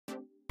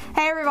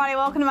Hey everybody,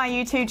 welcome to my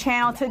YouTube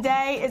channel.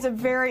 Today is a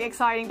very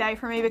exciting day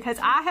for me because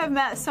I have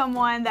met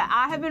someone that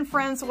I have been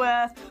friends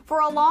with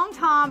for a long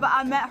time, but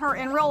I met her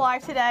in real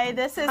life today.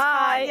 This is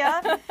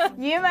Katya.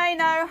 You may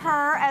know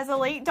her as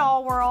Elite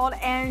Doll World,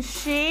 and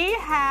she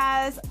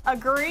has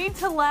agreed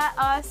to let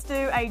us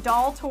do a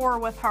doll tour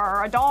with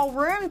her, a doll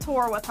room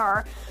tour with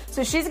her.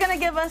 So she's going to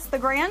give us the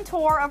grand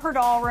tour of her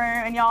doll room,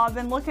 and y'all have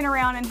been looking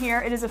around in here.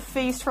 It is a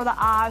feast for the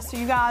eyes, so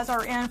you guys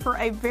are in for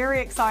a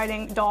very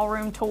exciting doll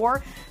room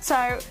tour.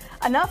 So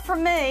enough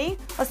from me.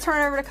 Let's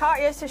turn it over to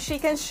Katya so she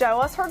can show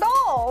us her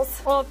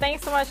dolls. Well,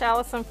 thanks so much,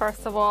 Allison,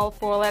 first of all,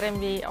 for letting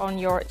me on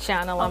your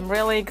channel. I'm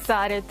really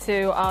excited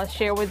to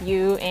share with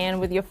you and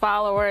with your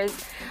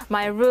followers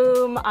my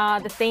room,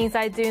 the things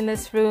I do in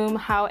this room,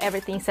 how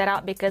everything's set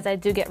up, because I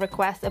do get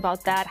requests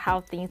about that,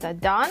 how things are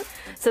done.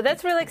 So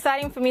that's really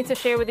exciting for me to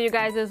share with you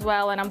guys as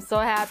well, and I'm so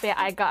happy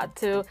I got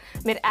to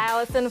meet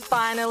Allison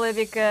finally,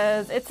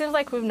 because it seems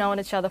like we've known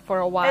each other for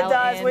a while. It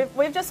does.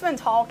 We've just been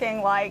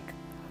talking, like,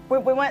 we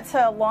went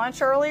to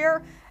lunch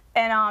earlier,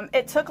 and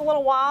it took a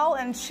little while,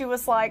 and she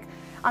was like,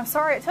 I'm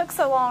sorry it took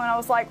so long, and I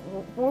was like,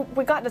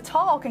 we got to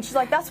talk, and she's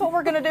like, that's what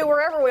we're going to do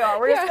wherever we are.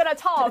 We're just going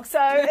to talk. So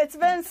it's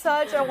been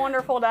such a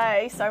wonderful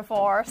day so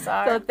far.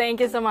 So thank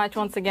you so much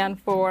once again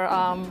for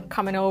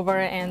coming over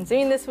and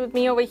doing this with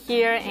me over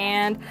here,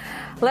 and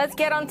let's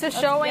get on to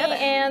showing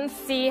and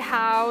see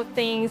how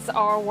things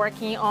are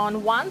working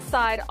on one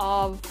side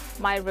of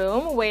my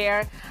room,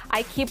 where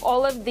I keep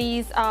all of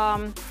these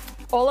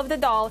all of the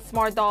dolls,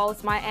 smart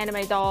dolls, my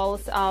anime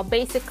dolls.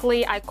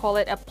 Basically, I call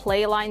it a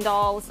playline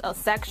dolls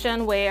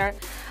section, where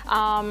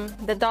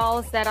the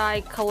dolls that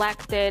I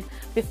collected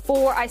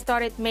before I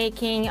started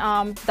making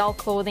doll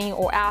clothing,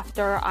 or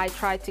after, I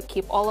try to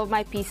keep all of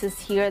my pieces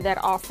here that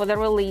are for the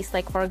release.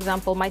 Like, for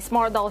example, my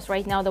smart dolls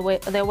right now,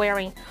 they're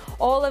wearing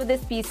all of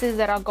these pieces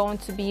that are going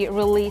to be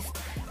released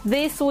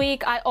this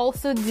week. I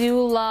also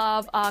do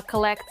love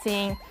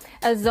collecting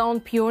Zone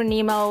Pure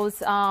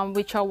Nemos,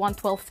 which are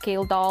 1/12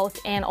 scale dolls,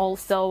 and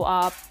also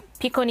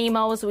Pico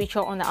Nemos, which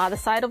are on the other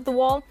side of the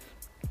wall,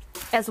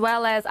 as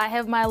well as I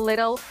have my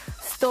little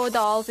store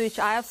dolls, which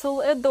I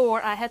absolutely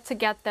adore. I had to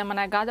get them, and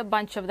I got a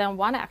bunch of them.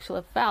 One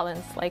actually fell, and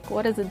it's like,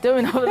 what is it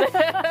doing over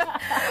there?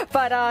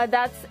 But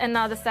that's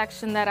another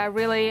section that I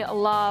really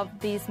love,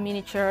 these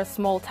miniature,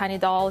 small, tiny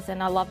dolls,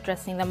 and I love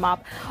dressing them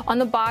up. On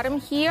the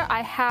bottom here,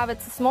 I have,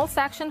 it's a small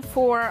section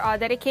for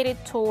dedicated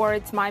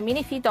towards my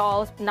minifee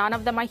dolls. None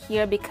of them are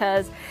here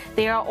because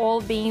they're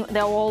all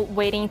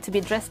waiting to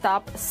be dressed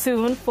up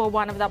soon for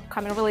one of the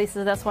upcoming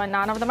releases. That's why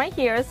none of them are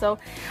here. So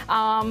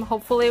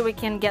hopefully we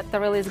can get the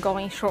release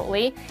going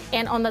shortly.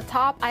 And on the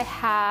top, I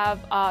have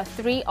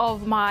 3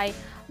 of my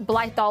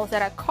Blight dolls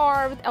that I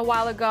carved a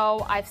while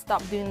ago. I've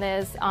stopped doing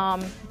this,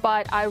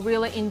 but I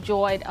really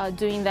enjoyed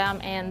doing them,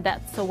 and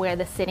that's where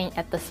they're sitting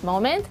at this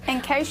moment.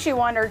 In case you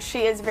wondered,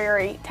 she is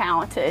very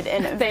talented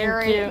in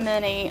very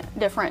many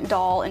different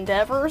doll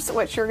endeavors,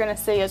 which you're going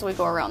to see as we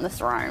go around this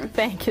room.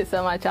 Thank you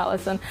so much,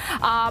 Allison.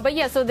 But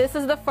yeah, so this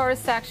is the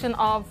first section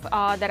of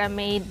that I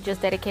made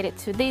just dedicated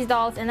to these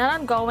dolls, and then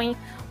I'm going,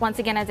 once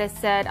again, as I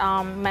said,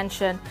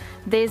 mentioned,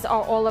 these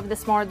are all of the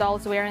smart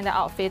dolls wearing the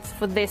outfits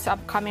for this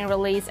upcoming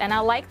release, and I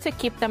like to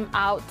keep them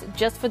out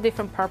just for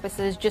different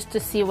purposes, just to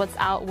see what's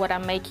out, what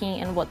I'm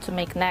making, and what to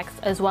make next,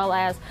 as well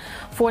as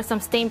for some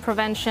stain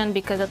prevention,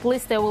 because at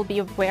least they will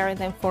be wearing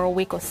them for a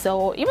week or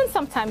so, even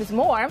sometimes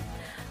more.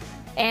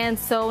 And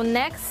so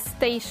next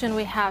station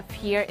we have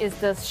here is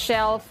this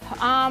shelf,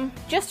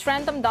 just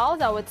random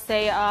dolls, I would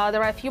say.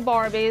 There are a few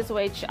Barbies,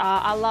 which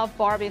I love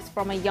Barbies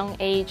from a young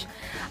age.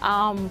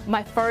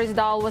 My first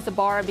doll was a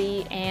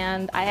Barbie,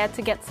 and I had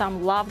to get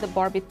some Love the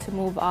Barbie to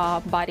Move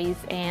buddies,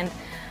 and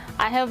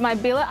I have my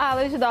Billie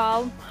Eilish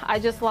doll. I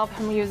just love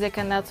her music,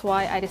 and that's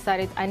why I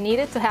decided I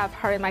needed to have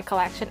her in my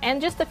collection,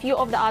 and just a few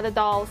of the other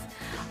dolls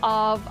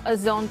of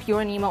Zone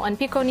Pure Nemo and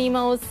Pico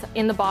Nemos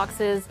in the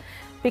boxes,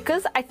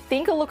 because I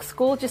think it looks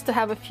cool just to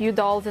have a few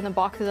dolls in the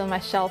boxes on my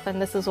shelf,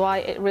 and this is why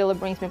it really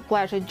brings me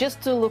pleasure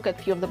just to look at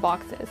a few of the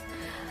boxes.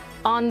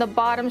 On the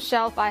bottom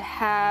shelf, I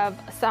have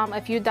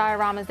a few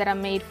dioramas that I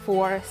made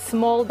for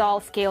small doll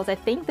scales. I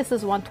think this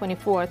is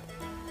 1/24th,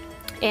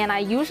 and I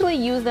usually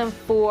use them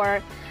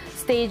for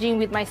staging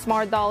with my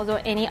smart dolls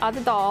or any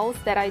other dolls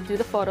that I do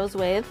the photos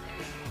with.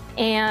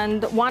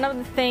 And one of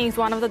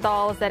the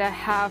dolls that I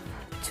have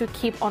to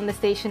keep on the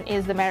station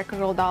is the American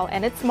Girl doll,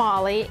 and it's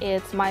Molly.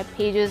 It's my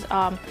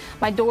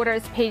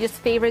daughter's Paige's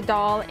favorite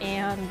doll,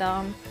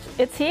 and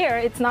it's here.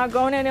 It's not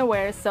going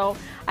anywhere, so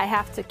I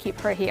have to keep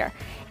her here.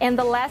 And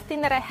the last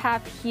thing that I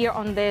have here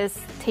on this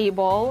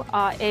table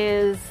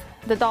is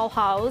the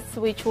dollhouse,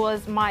 which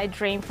was my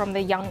dream from the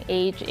young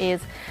age,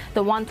 is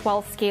the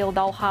 1/12 scale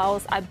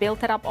dollhouse. I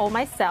built it up all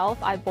myself.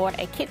 I bought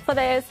a kit for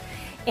this,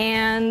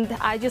 and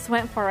I just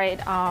went for it.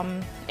 I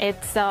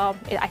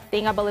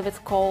believe it's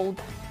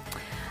called,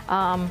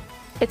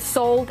 it's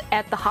sold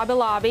at the Hobby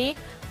Lobby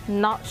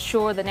not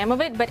sure the name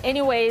of it, but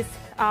anyways,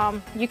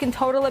 you can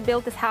totally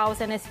build this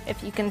house, and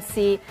if you can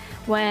see,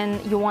 when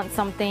you want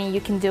something,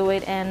 you can do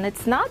it, and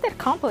it's not that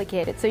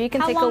complicated. So you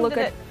can take a look at. How long did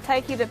it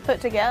take you to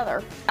put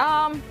together?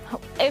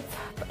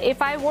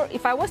 If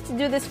I was to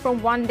do this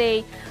from one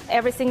day,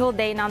 every single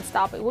day,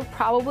 nonstop, it would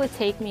probably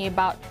take me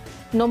about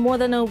no more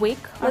than a week.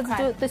 Let's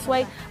do it this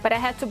way. But I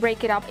had to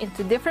break it up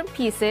into different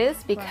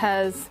pieces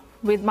because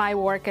with my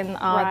work and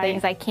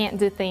things, I can't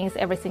do things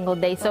every single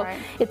day. So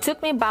it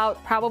took me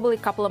about probably a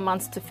couple of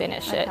months to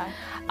finish it.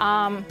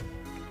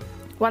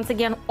 Once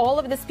again, all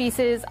of these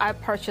pieces I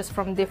purchased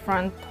from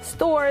different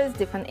stores,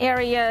 different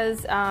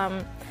areas,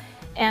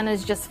 and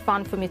it's just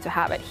fun for me to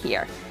have it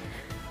here.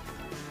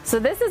 So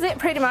this is it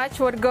pretty much,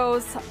 what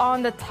goes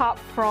on the top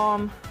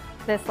from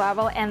this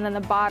level, and then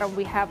the bottom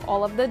we have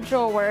all of the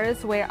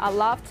drawers where I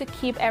love to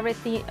keep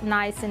everything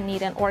nice and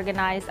neat and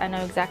organized. I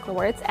know exactly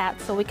where it's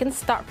at, so we can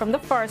start from the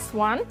first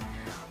one,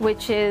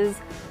 which is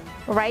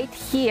right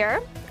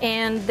here,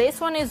 and this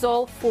one is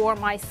all for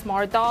my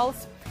smart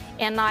dolls,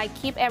 and I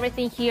keep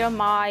everything here,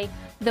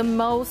 the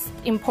most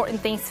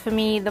important things for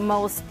me, the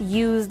most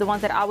used, the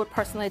ones that I would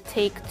personally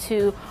take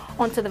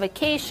onto the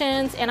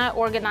vacations, and I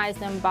organize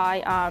them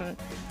by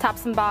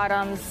tops and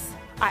bottoms.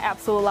 I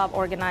absolutely love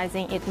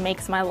organizing. It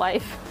makes my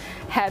life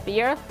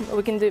happier.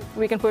 We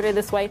can put it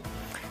this way.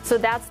 So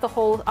that's the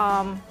whole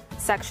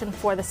section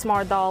for the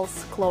smart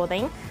dolls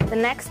clothing. The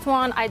next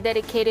one I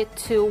dedicated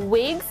to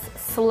wigs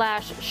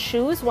 /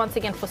 shoes. Once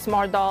again, for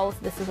smart dolls,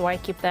 this is where I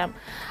keep them.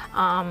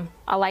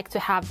 I like to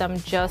have them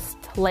just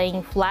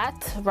laying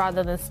flat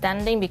rather than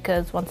standing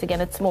because, once again,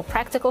 it's more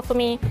practical for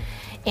me.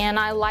 And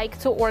I like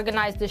to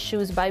organize the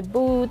shoes by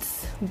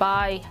boots,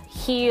 by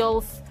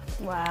heels,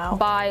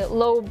 by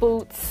low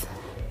boots.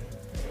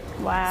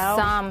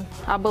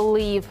 I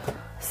believe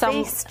some.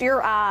 Feast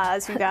your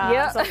eyes, you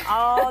guys, on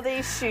all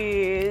these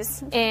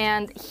shoes.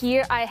 And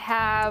here I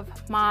have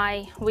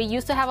we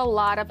used to have a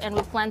lot of, and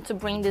we plan to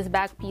bring these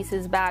back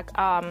pieces back,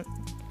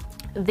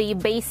 the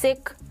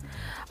basic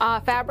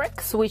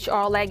fabrics, which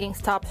are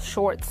leggings, tops,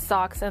 shorts,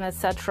 socks, and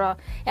etc.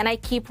 And I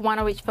keep one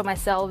of each for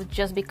myself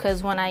just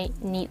because when I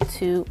need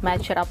to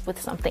match it up with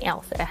something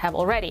else that I have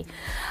already.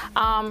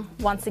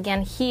 Once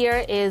again,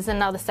 here is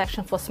another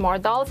section for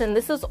smart dolls, and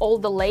this is all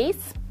the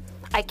lace.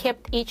 I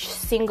kept each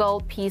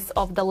single piece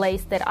of the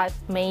lace that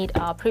I've made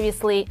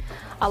previously.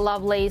 I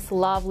love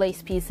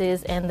lace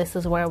pieces, and this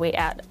is where we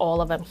add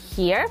all of them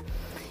here.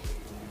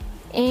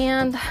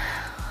 And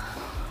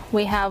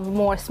we have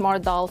more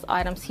smart dolls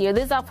items here.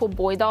 These are for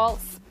boy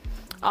dolls.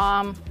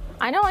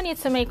 I know I need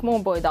to make more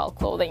boy doll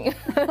clothing.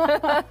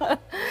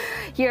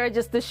 Here are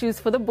just the shoes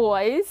for the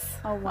boys,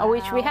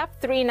 which we have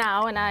 3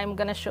 now, and I'm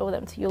gonna show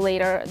them to you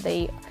later.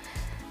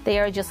 They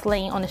are just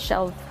laying on the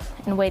shelf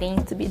and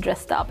waiting to be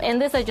dressed up.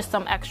 And these are just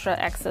some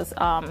excess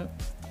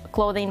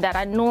clothing that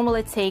I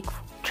normally take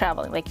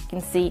traveling. Like you can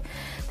see,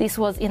 this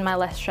was in my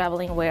last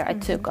traveling where I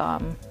took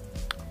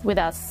with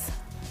us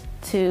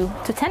to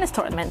tennis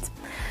tournaments.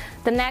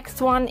 The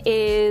next one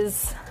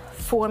is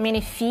for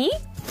Minnie Fee,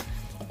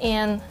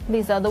 and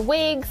these are the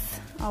wigs.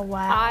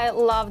 I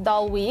love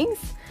doll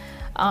wigs.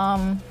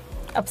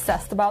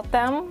 Obsessed about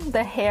them.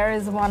 The hair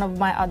is one of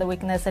my other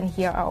weaknesses, and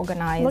here are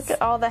organized. Look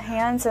at all the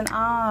hands and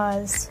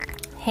eyes.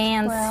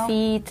 Hands,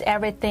 feet,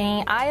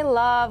 everything. I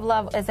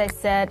love, as I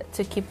said,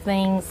 to keep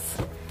things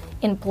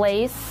in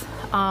place.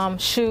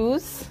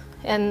 Shoes,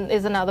 and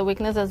is another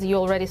weakness, as you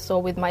already saw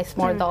with my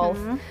smart dolls.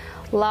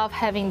 Love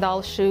having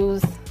doll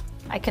shoes.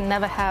 I can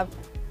never have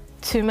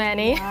too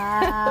many.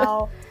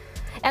 Wow.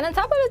 And on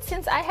top of it,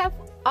 since I have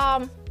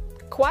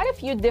quite a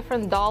few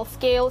different doll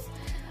scales,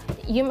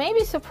 you may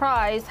be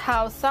surprised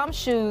how some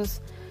shoes,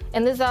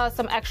 and these are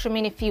some extra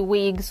Minnie Fee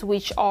wigs,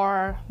 which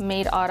are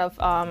made out of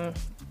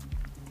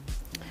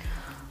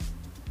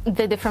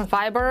the different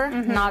fiber,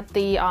 not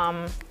the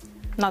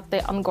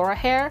Angora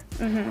hair.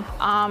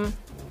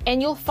 And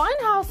you'll find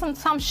how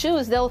some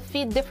shoes, they'll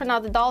fit different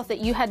other dolls that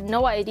you had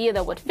no idea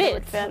that would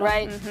fit,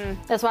 right?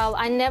 That's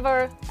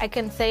why I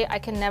can say I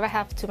can never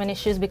have too many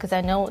shoes because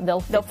I know they'll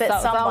fit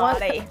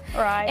somebody.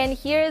 Right. And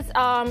here's,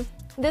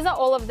 these are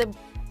all of the,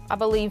 I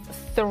believe,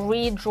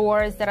 3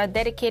 drawers that are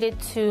dedicated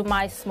to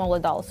my smaller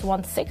dolls,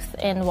 1/6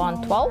 and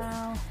 1/12.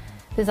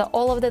 These are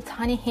all of the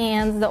tiny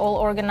hands. They're all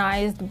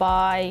organized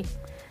by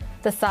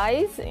the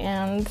size,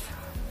 and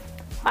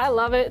I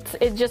love it.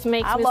 It just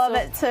makes me love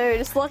it too.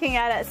 Just looking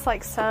at it, it's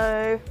like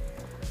so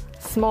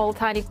small,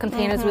 tiny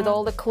containers with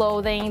all the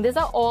clothing. These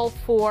are all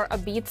for a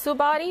Bitsu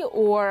body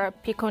or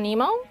Pico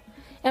Nemo.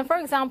 And for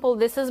example,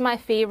 this is my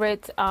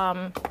favorite.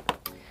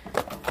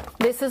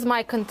 This is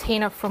my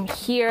container from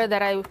here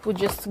that I would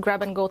just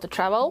grab and go to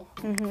travel.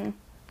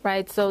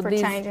 Right. So for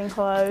changing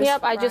clothes.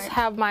 Yep. I just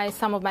have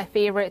some of my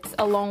favorites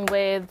along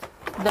with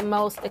the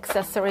most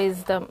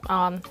accessories. The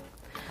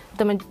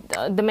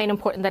main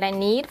important that I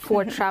need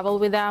for travel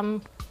with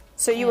them.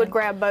 So you would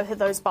grab both of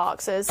those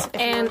boxes.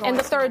 And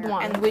the third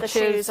one, and which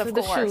is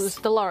the shoes,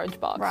 the large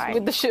box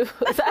with the shoes.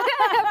 I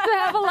have to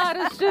have a lot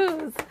of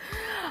shoes.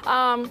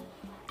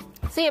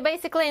 So yeah,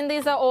 basically, and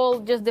these are all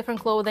just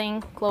different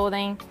clothing.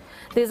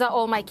 These are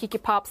all my Kiki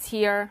Pops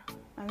here.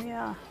 Oh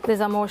yeah.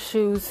 These are more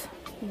shoes.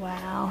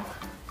 Wow.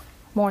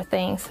 More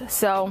things.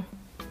 So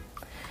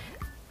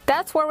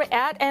that's where we're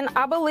at, and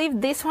I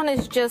believe this one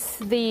is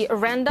just the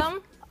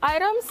random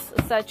items,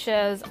 such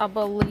as, I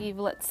believe,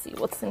 let's see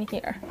what's in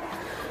here.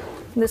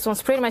 This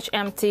one's pretty much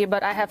empty,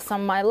 but I have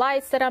some of my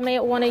lights that I may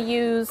want to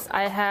use.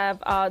 I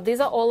have, these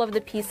are all of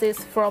the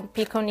pieces from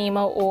Pico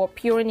Nemo or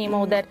Pure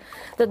Nemo that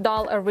the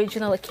doll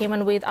originally came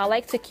in with. I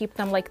like to keep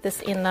them like this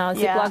in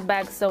Ziploc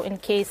bags, so in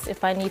case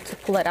if I need to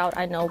pull it out,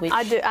 I know which.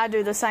 I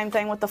do the same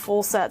thing with the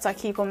full sets. I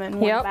keep them in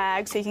one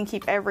bag so you can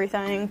keep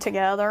everything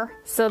together.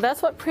 So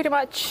that's what pretty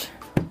much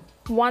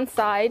one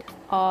side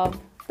of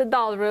the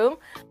doll room.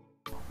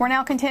 We're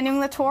now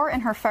continuing the tour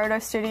in her photo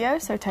studio,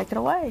 so take it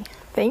away.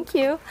 Thank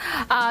you.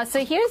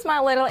 So here's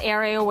my little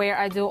area where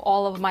I do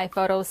all of my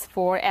photos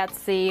for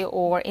Etsy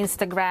or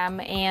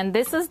Instagram, and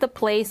this is the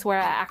place where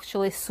I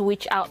actually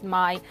switch out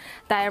my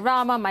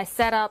diorama, my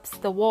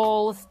setups, the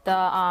walls,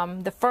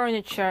 the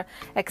furniture,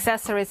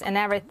 accessories, and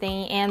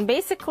everything. And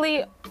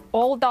basically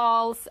all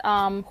dolls,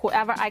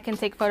 whoever I can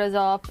take photos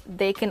of,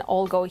 they can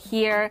all go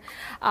here.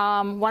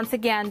 Once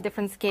again,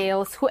 different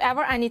scales.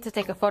 Whoever I need to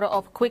take a photo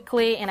of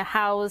quickly in a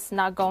house,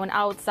 not going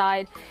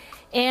outside.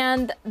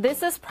 And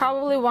this is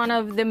probably one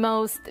of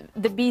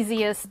the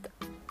busiest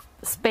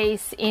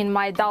space in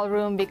my doll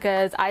room,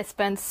 because I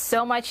spend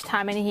so much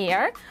time in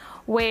here,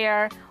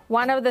 where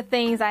one of the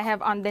things I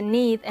have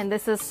underneath, and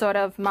this is sort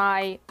of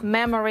my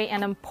memory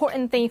and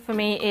important thing for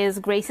me, is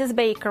Grace's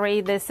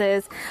Bakery. This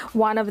is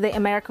one of the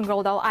American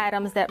Girl doll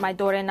items that my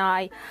daughter and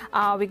I,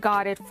 we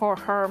got it for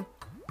her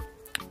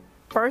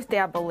birthday,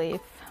 I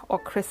believe, or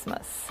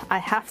Christmas. I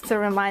have to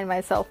remind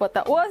myself what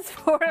that was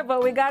for,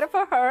 but we got it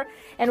for her,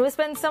 and we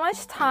spent so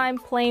much time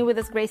playing with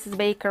this Grace's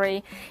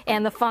Bakery.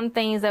 And the fun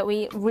things that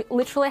we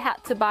literally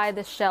had to buy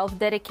the shelf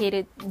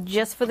dedicated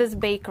just for this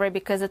bakery,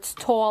 because it's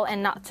tall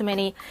and not too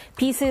many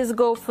pieces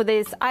go for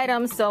this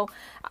item. So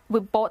we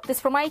bought this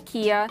from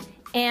IKEA,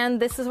 and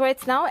this is where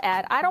it's now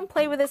at. I don't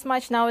play with this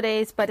much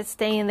nowadays, but it's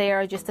staying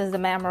there just as the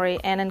memory,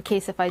 and in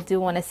case if I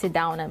do want to sit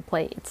down and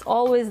play, it's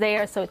always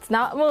there, so it's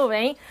not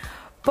moving.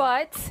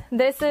 But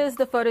this is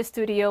the photo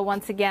studio.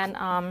 Once again,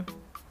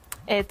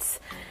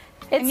 it's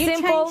and you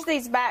simple. Change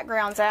these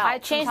backgrounds out. I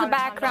change the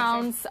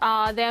backgrounds.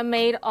 They're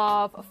made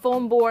of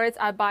foam boards.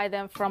 I buy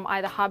them from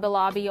either Hobby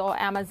Lobby or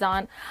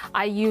Amazon.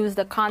 I use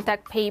the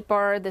contact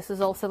paper. This is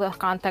also the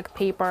contact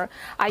paper.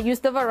 I use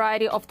the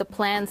variety of the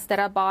plants that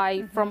I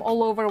buy from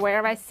all over,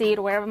 wherever I see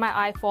it, wherever my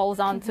eye falls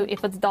onto.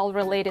 If it's doll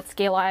related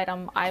scale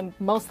item, I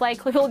most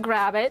likely will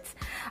grab it.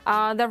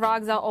 The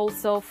rugs are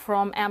also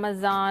from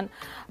Amazon.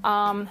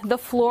 The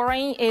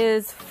flooring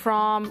is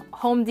from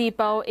Home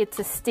Depot. It's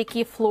a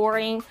sticky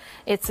flooring.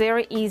 It's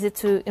very easy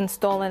to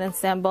install and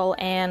assemble,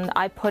 and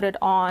I put it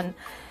on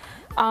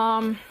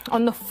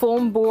the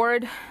foam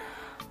board.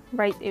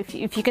 Right,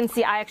 if you can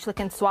see, I actually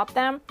can swap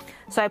them,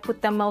 so I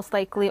put them most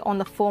likely on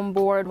the foam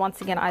board,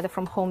 once again either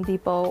from Home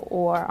Depot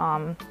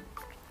or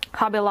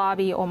Hobby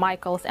Lobby or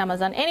Michael's,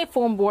 Amazon, any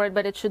foam board,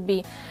 but it should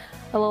be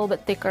a little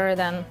bit thicker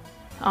than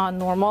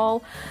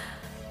normal.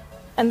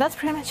 And that's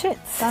pretty much it.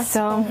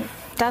 So cool.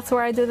 That's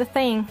where I do the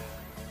thing.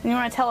 You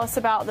want to tell us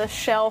about the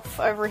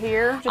shelf over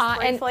here, just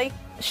briefly?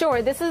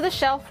 Sure, this is the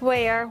shelf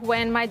where,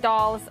 when my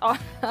dolls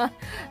are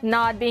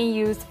not being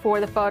used for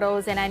the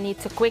photos and I need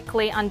to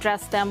quickly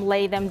undress them,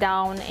 lay them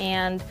down,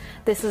 and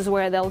this is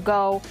where they'll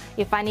go.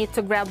 If I need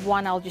to grab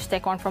one, I'll just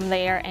take one from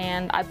there,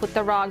 and I put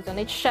the rugs on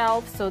each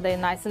shelf so they're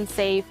nice and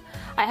safe.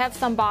 I have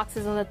some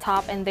boxes on the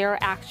top, and they're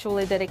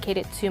actually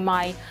dedicated to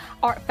my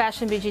art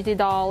fashion BGT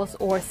dolls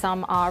or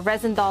some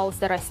resin dolls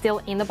that are still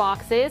in the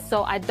boxes,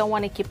 so I don't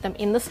want to keep them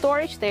in the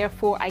storage.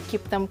 Therefore, I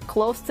keep them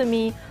close to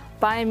me,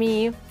 by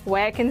me,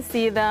 where I can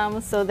see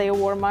them, so they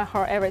warm my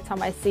heart every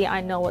time I see.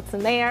 I know what's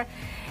in there.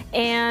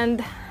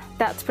 And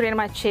that's pretty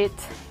much it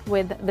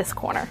with this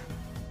corner.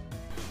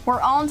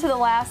 We're on to the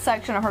last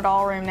section of her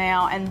doll room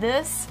now, and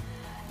this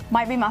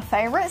might be my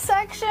favorite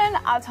section.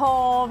 I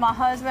told my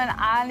husband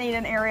I need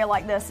an area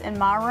like this in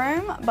my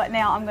room, but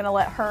now I'm gonna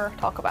let her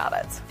talk about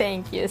it.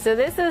 Thank you. So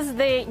this is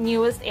the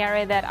newest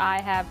area that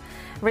I have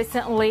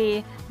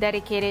recently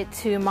dedicated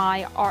to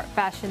my art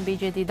fashion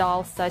BGD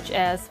dolls, such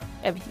as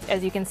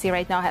you can see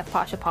right now, I have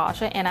Pasha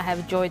Pasha and I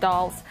have Joy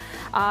dolls.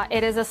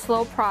 It is a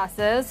slow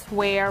process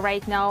where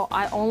right now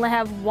I only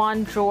have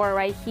one drawer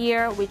right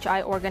here, which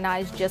I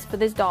organized just for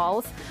these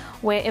dolls,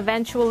 where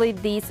eventually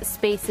these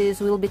spaces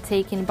will be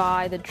taken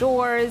by the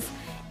drawers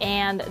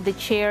and the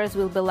chairs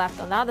will be left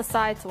on the other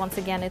side. So once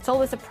again, it's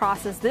always a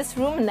process. This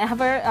room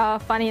never,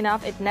 funny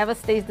enough, it never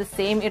stays the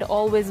same. It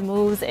always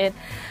moves.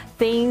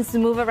 Things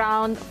move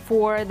around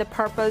for the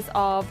purpose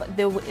of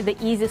the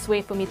easiest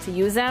way for me to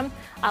use them.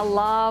 I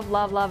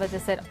love, as I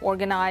said,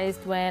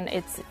 organized when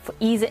it's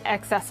easy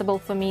accessible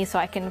for me, so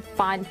I can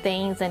find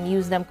things and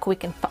use them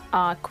quick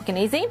and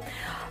easy.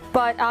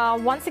 But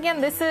once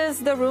again, this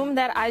is the room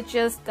that I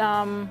just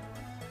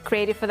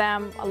created for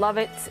them. I love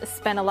it.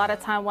 Spend a lot of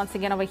time once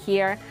again over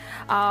here.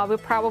 We're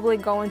probably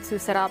going to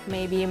set up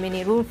maybe a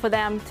mini room for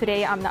them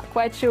today. I'm not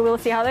quite sure. We'll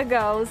see how that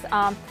goes.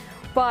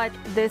 But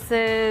this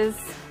is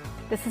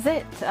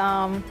it.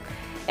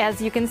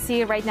 As you can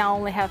see right now, I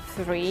only have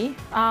 3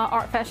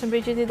 Art Fashion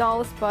BJD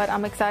dolls, but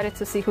I'm excited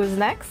to see who's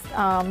next.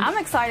 I'm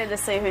excited to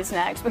see who's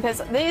next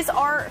because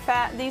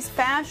these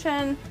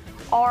fashion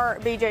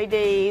art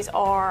BJDs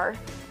are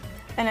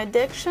an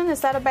addiction. Is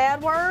that a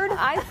bad word?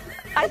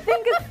 I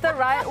think it's the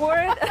right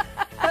word.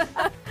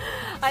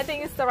 I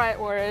think it's the right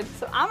word.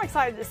 So I'm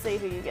excited to see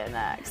who you get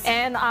next.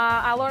 And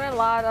I learned a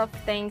lot of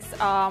things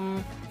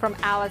from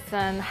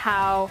Allison,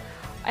 how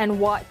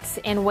and what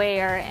and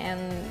where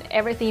and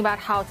everything about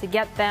how to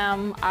get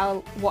them.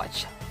 I'll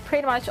watch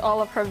pretty much all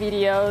of her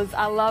videos.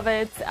 I love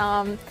it.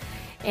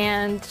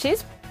 And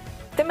she's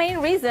the main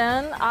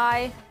reason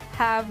I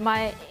have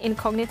my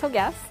incognito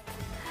guest,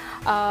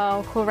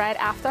 who right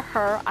after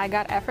her I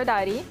got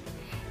Aphrodite,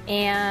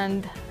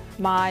 and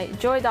my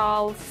Joy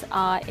Dolls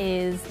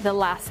is the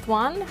last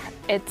one.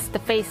 It's the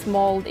face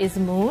mold is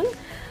Moon.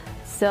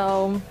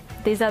 So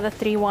these are the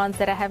 3 ones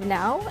that I have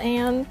now,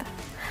 and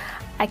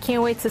I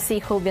can't wait to see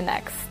who'll be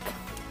next.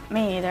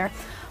 Me either.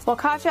 Well,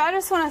 Katya, I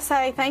just want to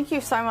say thank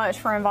you so much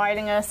for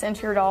inviting us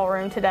into your doll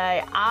room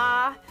today.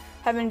 I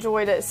have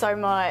enjoyed it so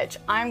much.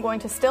 I'm going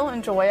to still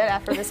enjoy it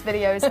after this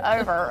video is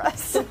over.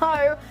 So,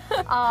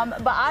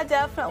 but I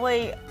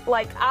definitely,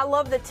 I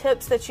love the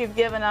tips that you've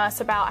given us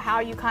about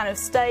how you kind of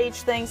stage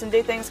things and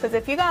do things, because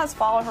if you guys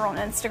follow her on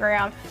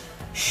Instagram,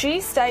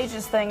 she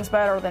stages things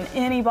better than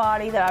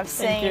anybody that I've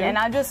seen, and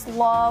I just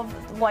love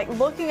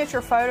looking at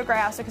your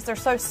photographs because they're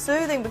so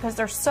soothing, because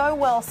they're so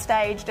well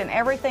staged and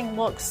everything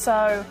looks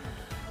so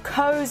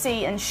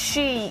cozy and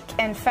chic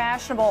and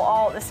fashionable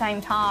all at the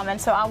same time. And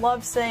so I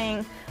love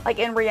seeing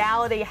in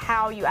reality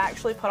how you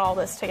actually put all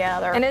this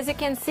together. And as you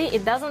can see,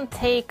 it doesn't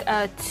take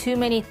too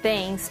many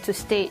things to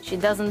stage. It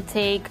doesn't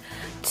take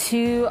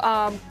too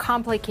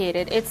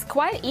complicated. It's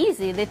quite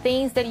easy. The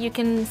things that you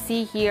can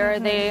see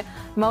here,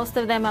 most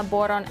of them are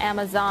bought on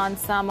Amazon,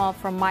 some are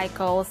from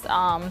Michaels.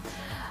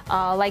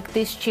 Like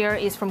this chair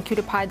is from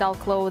Cutie Pie Doll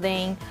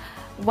Clothing.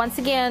 Once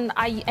again,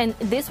 and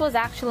this was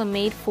actually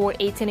made for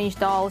 18-inch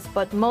dolls,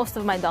 but most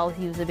of my dolls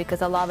use it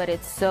because I love it.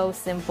 It's so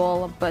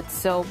simple but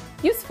so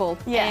useful.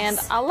 Yes.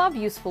 And I love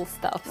useful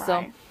stuff. Right.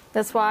 So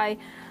that's why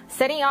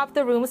setting up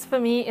the rooms for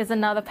me is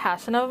another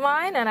passion of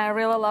mine, and I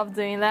really love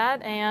doing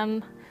that,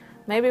 and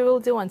maybe we'll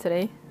do one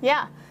today.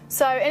 Yeah.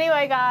 So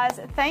anyway,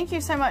 guys, thank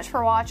you so much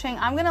for watching.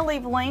 I'm going to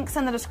leave links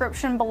in the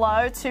description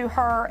below to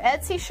her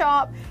Etsy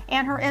shop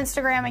and her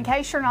Instagram in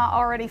case you're not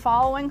already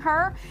following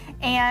her.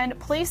 And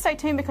please stay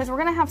tuned because we're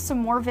going to have some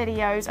more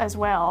videos as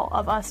well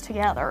of us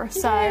together.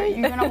 So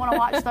you're going to want to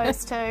watch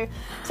those too.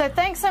 So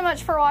thanks so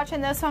much for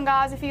watching this one,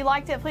 guys. If you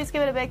liked it, please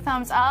give it a big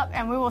thumbs up,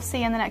 and we will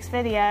see you in the next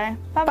video.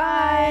 Bye-bye.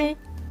 Bye.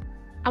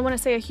 I want to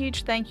say a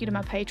huge thank you to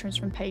my patrons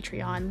from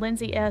Patreon: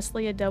 Lindsay S.,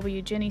 Leah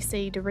W., Jenny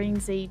C., Doreen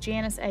Z.,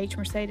 Janice H.,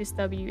 Mercedes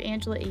W.,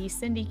 Angela E.,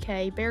 Cindy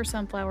K., Bear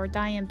Sunflower,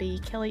 Diane B.,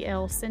 Kelly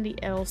L., Cindy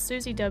L.,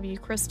 Susie W.,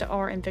 Krista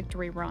R., and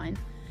Victory Run.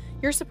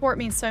 Your support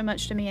means so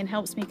much to me and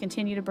helps me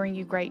continue to bring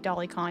you great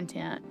dolly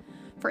content.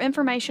 For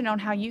information on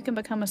how you can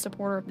become a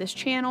supporter of this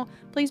channel,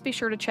 please be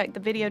sure to check the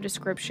video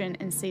description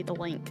and see the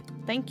link.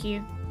 Thank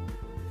you.